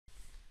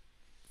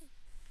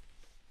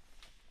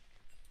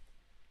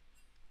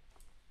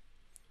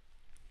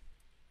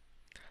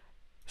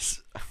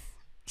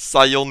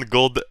Sion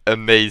God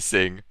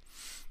amazing.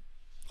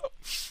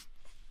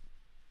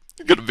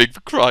 You're gonna make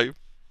me cry.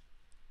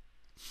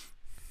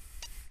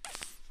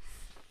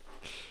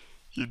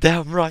 You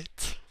damn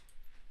right.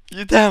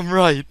 You damn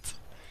right.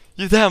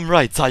 You damn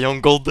right, Sion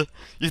God.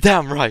 You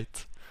damn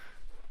right.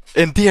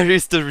 And there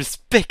is the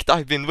respect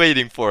I've been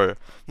waiting for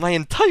my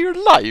entire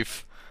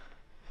life.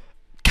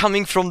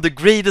 Coming from the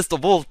greatest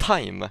of all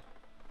time.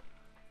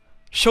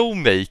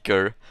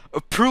 Showmaker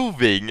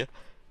approving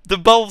the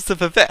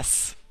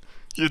Thebausffs.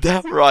 You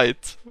damn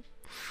right.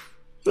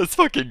 Let's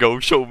fucking go,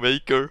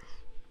 Showmaker.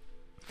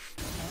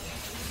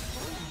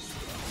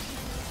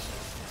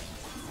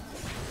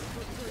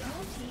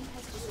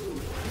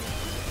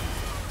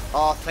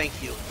 Oh,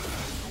 thank you.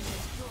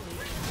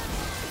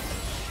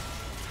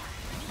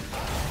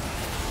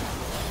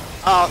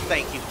 Oh,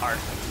 thank you, Bard.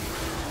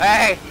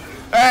 Hey,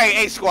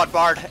 A-Squad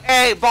Bard.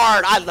 Hey,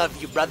 Bard, I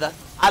love you, brother.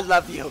 I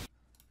love you.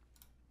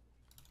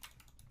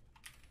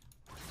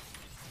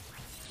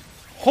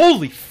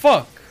 Holy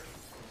fuck!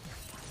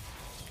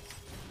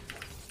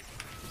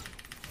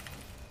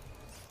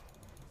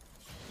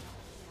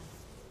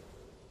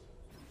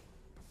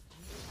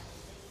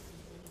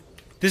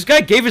 This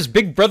guy gave his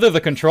big brother the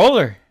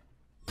controller.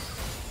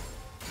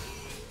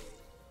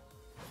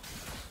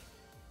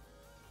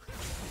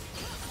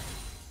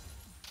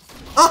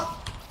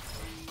 Ah!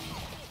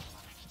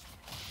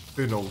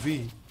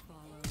 NOV.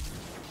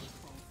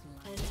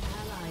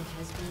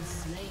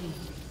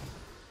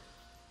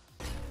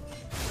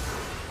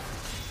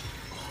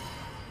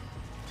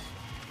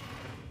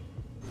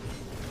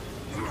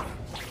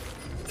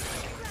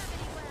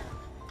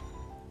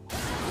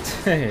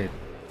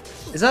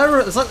 Is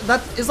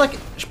that is like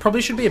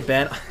probably should be a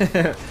ban?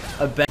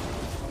 A ban.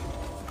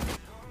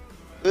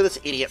 Look at this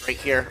idiot right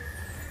here.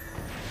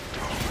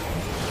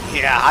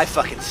 Yeah, I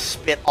fucking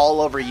spit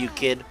all over you,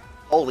 kid.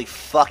 Holy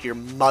fuck, your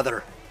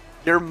mother.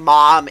 Your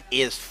mom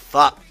is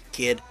fucked,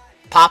 kid.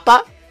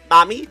 Papa?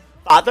 Mommy?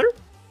 Father?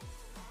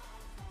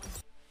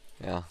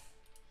 Yeah.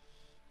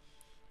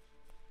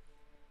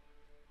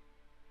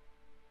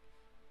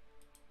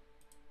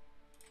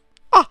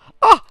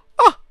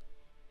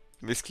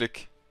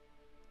 Misclick.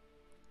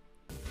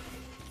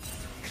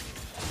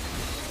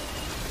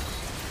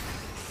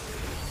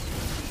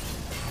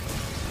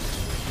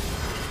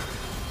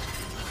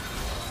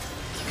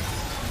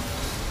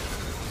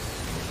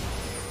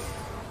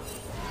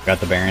 Got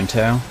the Baron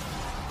too.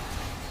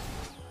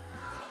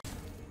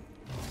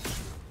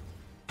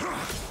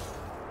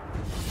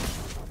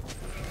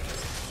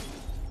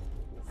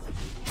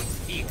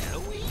 Here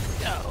we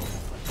go.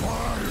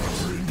 Fire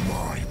in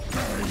my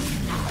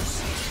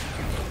veins.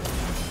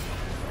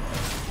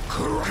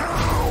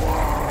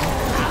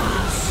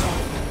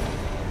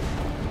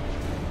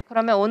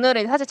 그러면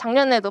오늘은 사실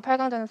작년에도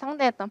 8강전을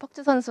상대했던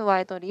퍽즈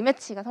선수와의 또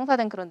리매치가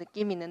성사된 그런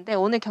느낌이 있는데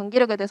오늘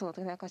경기력에 대해서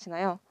어떻게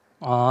생각하시나요?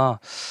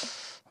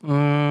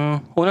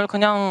 오늘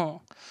그냥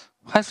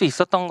할 수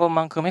있었던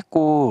것만큼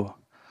했고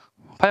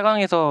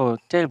 8강에서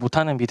제일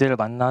못하는 미드를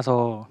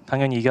만나서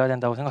당연히 이겨야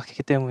된다고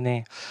생각했기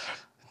때문에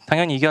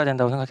당연히 이겨야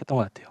된다고 생각했던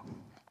것 같아요.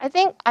 I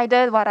think I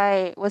did what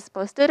I was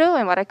supposed to do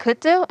and what I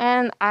could do,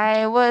 and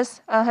I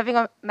was having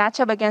a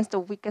matchup against the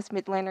weakest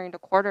mid laner in the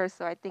quarter,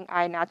 so I think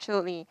I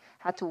naturally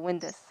had to win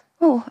this.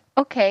 Oh,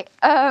 okay.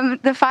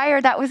 The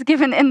fire that was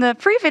given in the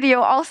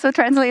pre-video also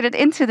translated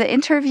into the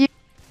interview.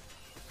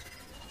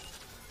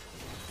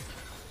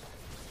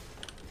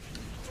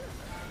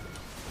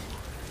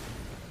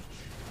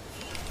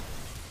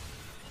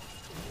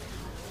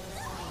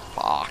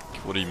 Fuck,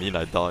 what do you mean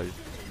I died?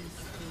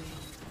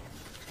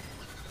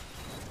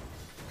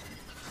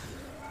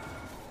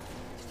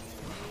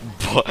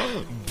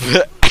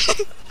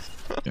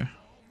 Yeah.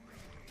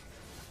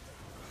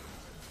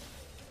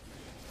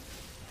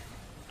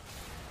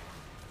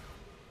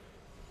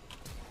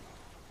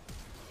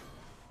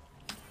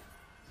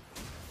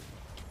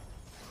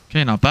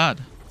 Okay, not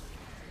bad.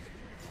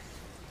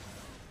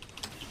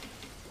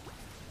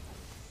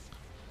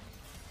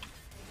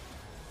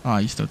 Ah,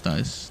 he still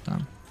dies.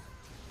 Damn.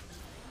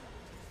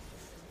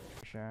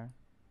 Sure.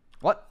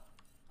 What?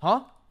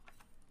 Huh?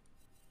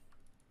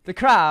 The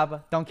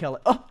crab. Don't kill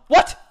it. Oh,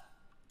 what?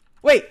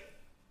 Wait.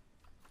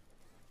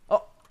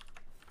 Oh.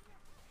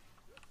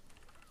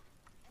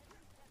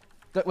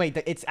 Wait,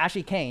 it's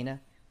actually Kane.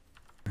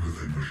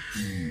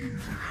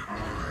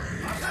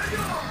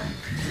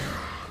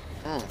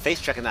 Face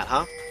checking that,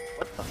 huh?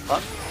 What the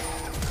fuck?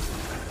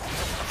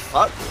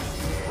 What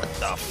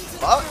the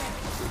fuck?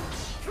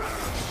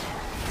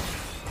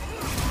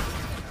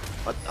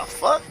 What the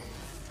fuck?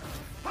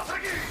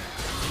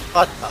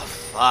 What the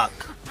fuck?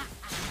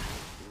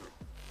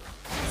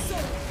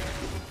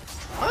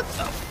 What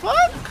the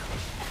fuck?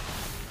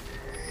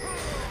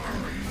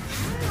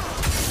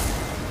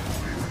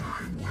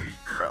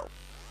 Bro.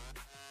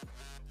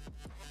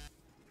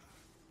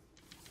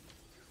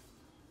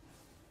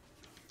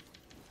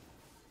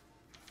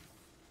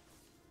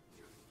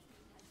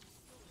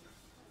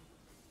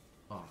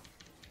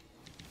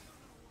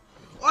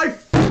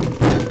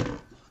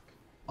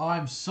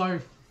 I'm so...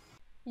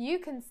 You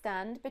can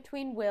stand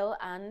between Will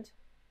and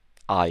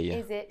I.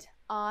 Is it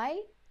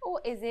I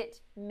or is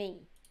it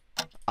me?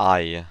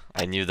 I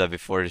knew that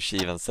before she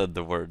even said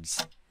the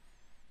words.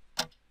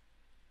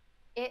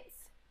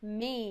 It's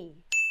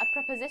me. A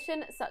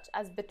preposition such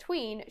as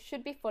between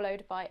should be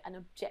followed by an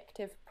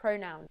objective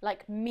pronoun,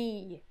 like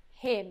me,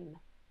 him,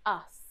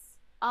 us.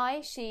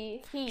 I,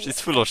 she, he. She's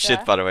full of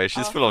shit, by the way.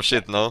 She's full of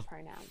shit, no?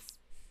 Pronouns.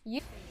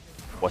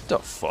 What the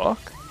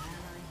fuck?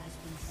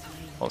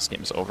 Oh, this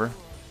game's over.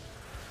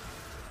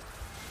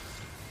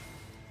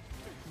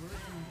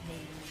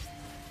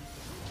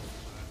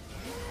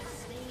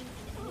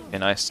 Okay,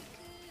 nice.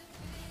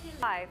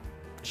 Is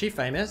she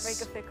famous?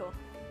 Break a pickle.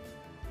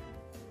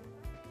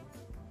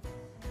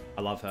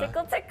 I love her.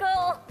 Tickle,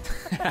 tickle.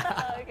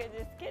 Okay,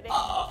 just kidding.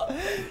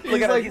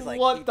 He's like, he's like,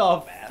 what "You the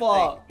dumb ass.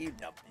 fuck? Hey, you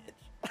dumb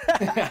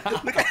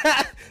bitch." Look at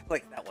that.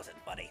 Like, that wasn't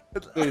funny.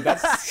 Dude,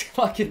 that's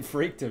fucking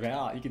freaked him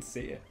out. You can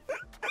see it.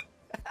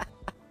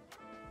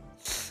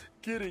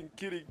 Kidding,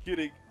 kidding,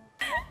 kidding.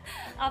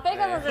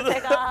 베가 선수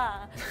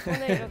제가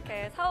오늘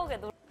이렇게 사옥에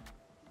놀.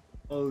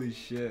 Holy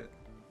shit.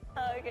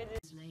 Okay,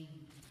 just.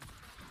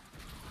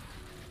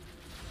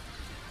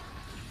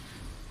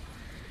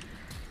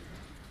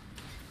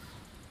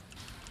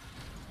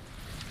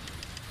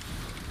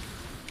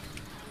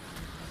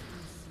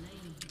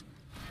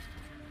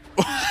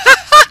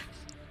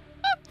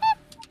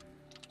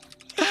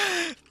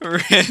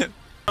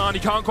 He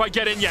can't quite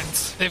get in yet.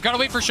 They've got to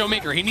wait for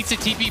Showmaker. He needs to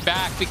TP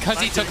back because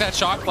he took that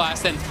shock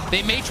blast, and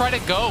they may try to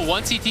go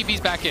once he TP's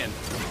back in.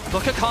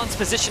 Look at Khan's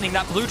positioning.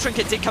 That blue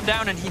trinket did come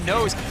down and he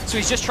knows, so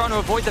he's just trying to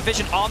avoid the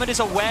vision. Armin is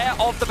aware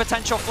of the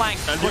potential flank.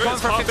 And we're going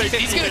for a 50-50.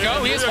 He's going to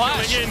go. He has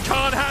flash. In.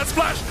 Khan has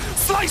flash.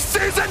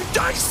 Slices and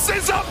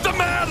dices up the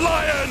Mad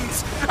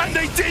Lions. And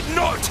they did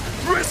not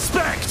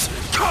respect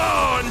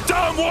Khan.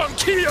 Damwon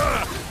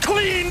Kia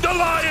cleaned the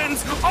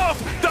Lions off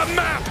the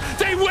map.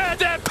 They wear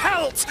their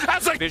pelts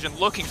as a vision,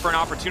 looking for an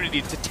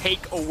opportunity to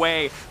take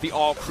away the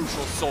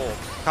all-crucial soul.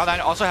 Cloud9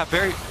 also have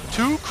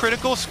two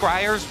critical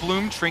Scryer's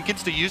Bloom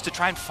trinkets to use to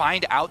try and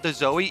find out the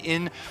Zoe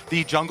in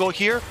the jungle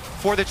here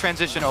for the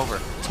transition over.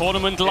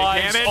 Tournament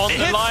lives on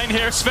the line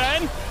here,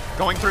 Sven.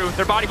 Going through,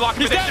 their body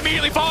blocking, but then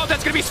immediately falls.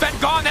 That's going to be Sven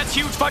gone. That's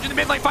huge. Fudge in the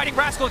mid lane fighting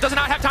Rascal. Does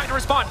not have time to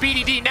respond.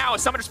 BDD now,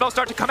 as Summoner Spells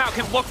start to come out,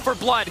 can look for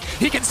blood.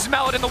 He can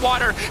smell it in the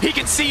water. He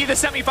can see the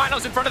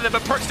semifinals in front of them,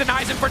 but Perks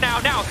denies him for now.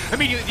 Now,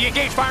 immediately the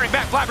engage, firing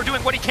back. Blabber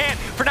doing what he can.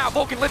 For now,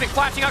 Vulcan living,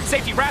 flashing out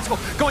safety. Rascal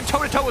going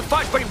toe-to-toe with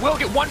Fudge, but he will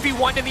get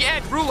 1v1 in the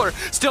end. Ruler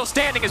still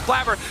standing as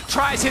Blabber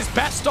tries his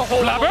best to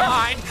hold the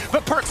line,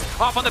 but Perks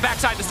off on the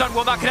backside. The stun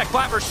will not connect.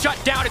 Blabber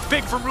shut down. It's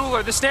big from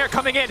Ruler. The snare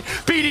coming in.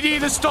 BDD,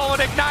 the stolen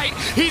ignite.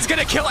 He's going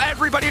to kill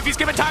everybody if he's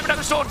given time.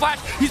 Another stolen flash.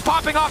 He's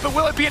popping off, but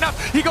will it be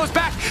enough? He goes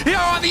back. They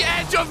are on the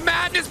edge of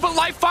madness, but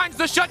Life finds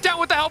the shutdown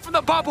with the help from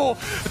the bubble.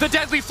 The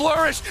deadly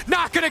flourish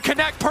not going to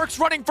connect. Perks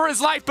running for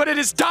his life, but it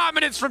is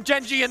dominance from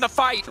Genji in the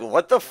fight.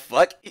 What the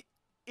fuck?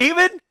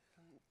 Even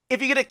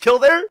if you get a kill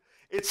there,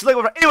 it's like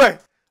over. Anyway,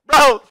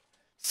 bro,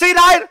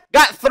 C9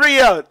 got 3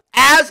 out.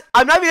 As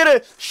I'm not even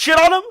gonna shit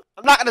on him.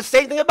 I'm not gonna say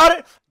anything about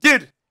it,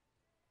 dude.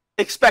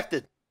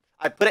 Expected.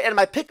 I put it in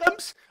my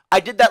pick'ems. I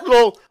did that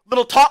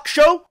little talk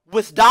show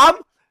with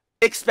Dom.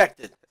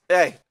 Expected.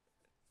 Hey,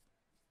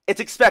 it's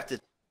expected.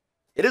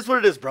 It is what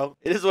it is, bro.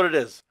 It is what it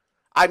is.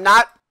 I'm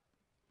not.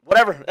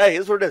 Whatever. Hey,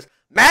 it is what it is.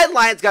 Mad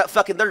Lions got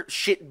fucking their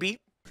shit beat.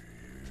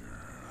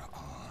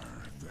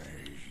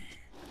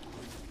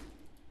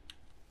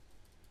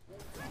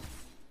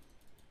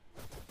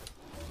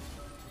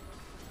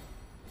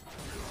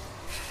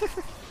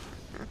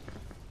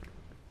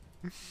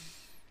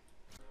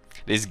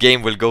 This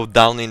game will go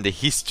down in the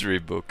history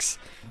books.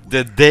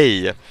 The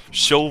day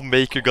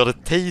Showmaker got a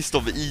taste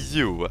of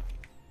EU.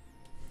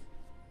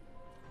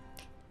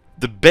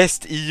 The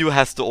best EU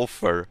has to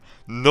offer.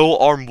 No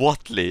Arm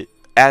Watley.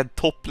 Add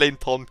top lane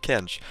Tom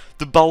Kench.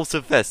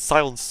 Thebausffs,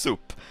 Sion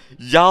Soup.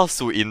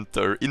 Yasuo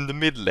Inter in the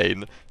mid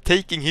lane.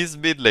 Taking his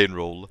mid lane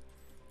role.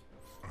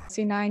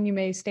 C9, you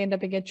may stand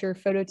up and get your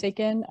photo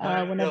taken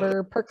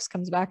whenever Perks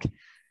comes back.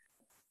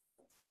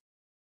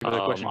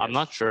 I'm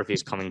not sure if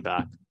he's coming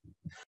back.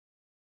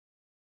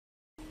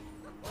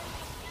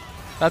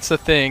 That's the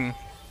thing.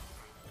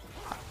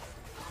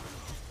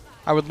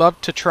 I would love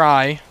to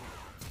try.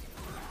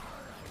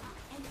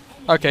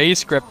 Okay,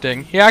 he's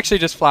scripting. He actually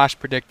just flash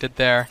predicted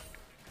there.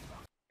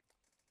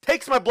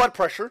 Takes my blood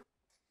pressure.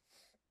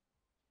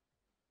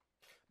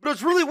 But it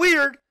was really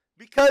weird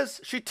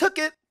because she took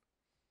it,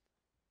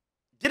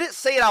 didn't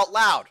say it out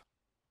loud.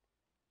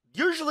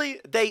 Usually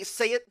they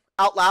say it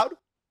out loud.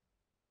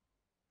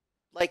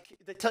 Like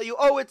they tell you,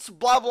 oh, it's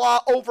blah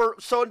blah over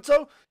so and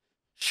so.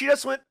 She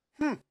just went,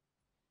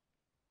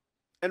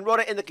 and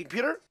wrote it in the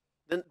computer.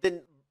 Then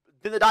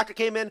the doctor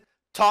came in,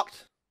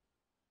 talked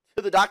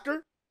to the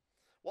doctor.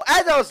 Well,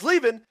 as I was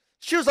leaving,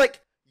 she was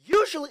like,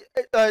 usually,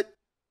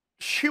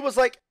 she was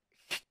like,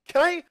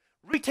 can I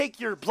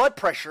retake your blood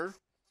pressure?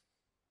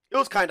 It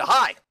was kind of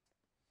high.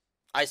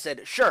 I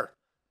said, sure.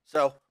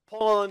 So,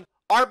 pulling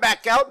arm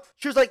back out,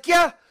 she was like,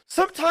 yeah,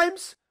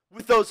 sometimes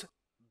with those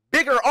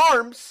bigger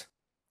arms,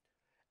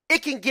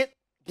 it can get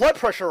blood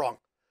pressure wrong.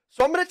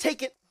 So I'm going to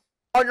take it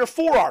on your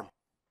forearm.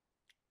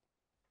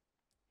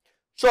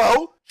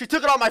 So she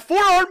took it on my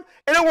forearm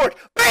and it worked.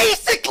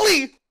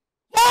 Basically,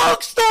 long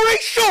story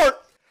short,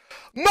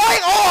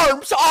 my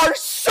arms are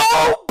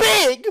so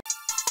big